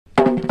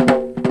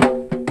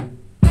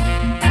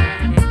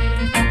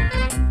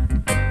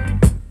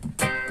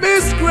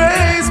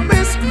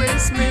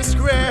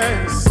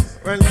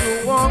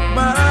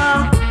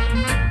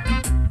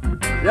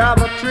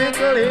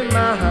twinkle in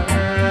my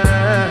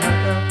eye.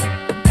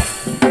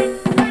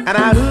 And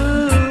I,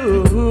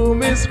 ooh,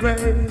 Miss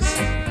Grace,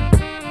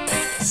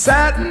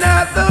 sadden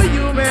at the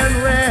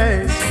human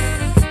race.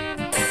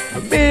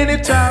 The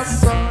minute I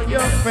saw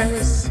your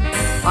face,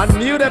 I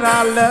knew that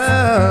I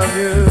love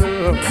you.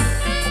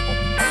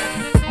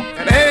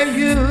 And hey,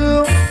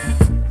 you,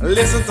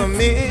 listen to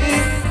me.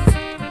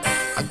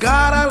 I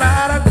got a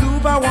lot of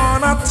groove I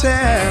wanna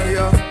tell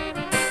you.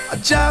 I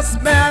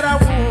just met a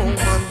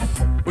woman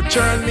who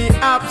turned me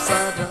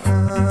upside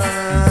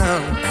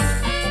down,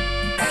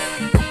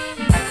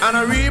 and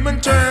a ribbon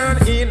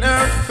turned in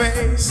her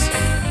face.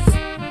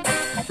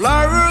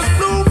 Flowers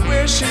bloom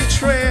where she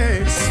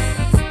trace.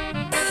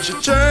 She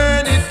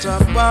turned it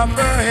above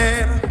her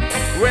head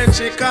when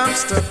she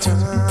comes to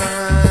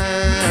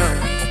town.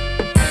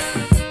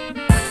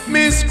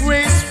 Miss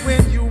Grace,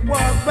 when you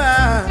walk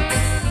by,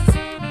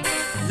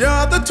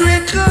 you're the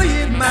twinkle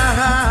in my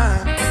eye.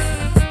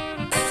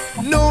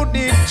 No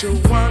need to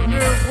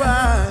wonder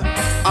why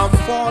I'm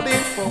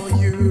falling for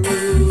you.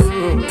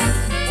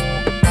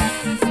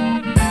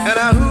 And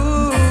I,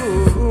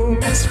 ooh,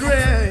 Miss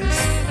Grace,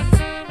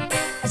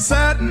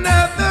 certain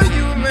of the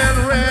human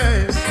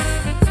race.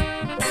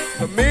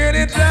 The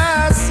minute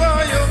I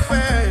saw your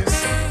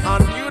face, I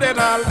knew that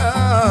I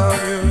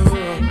love you.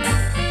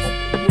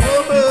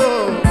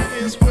 Whoa,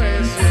 Miss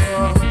Grace,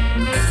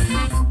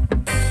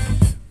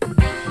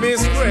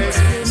 Miss Grace,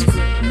 Miss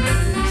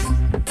Grace.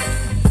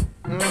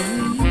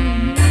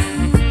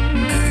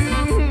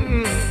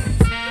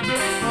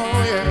 Oh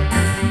yeah.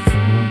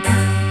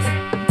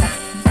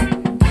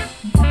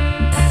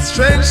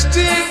 Strange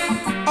thing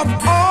of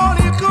all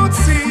you could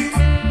see.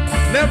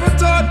 Never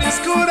thought this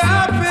could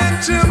happen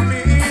to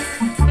me.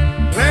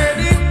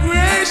 Lady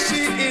Grace,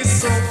 she is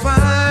so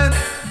fine.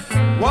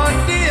 One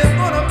day I'm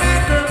gonna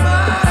make her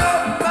mine.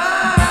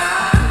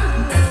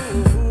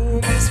 Ooh,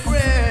 Miss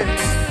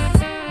Grace,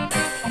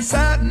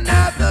 certain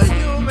of the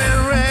human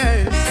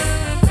race.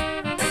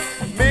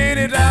 The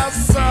minute I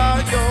saw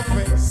your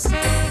face,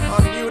 I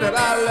knew that I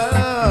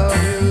love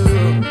you.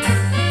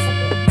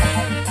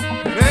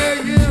 Hey,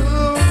 you,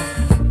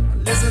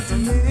 listen to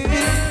me.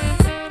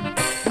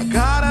 I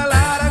got a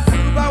lot of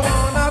groove I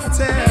wanna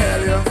tell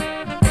you.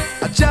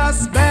 I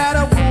just met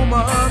a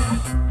woman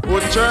who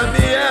turned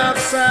me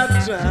upside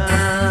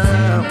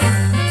down.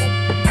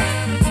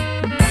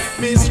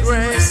 Miss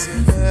Grace,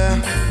 yeah,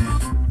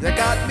 you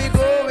got me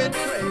going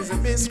crazy,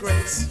 Miss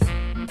Grace.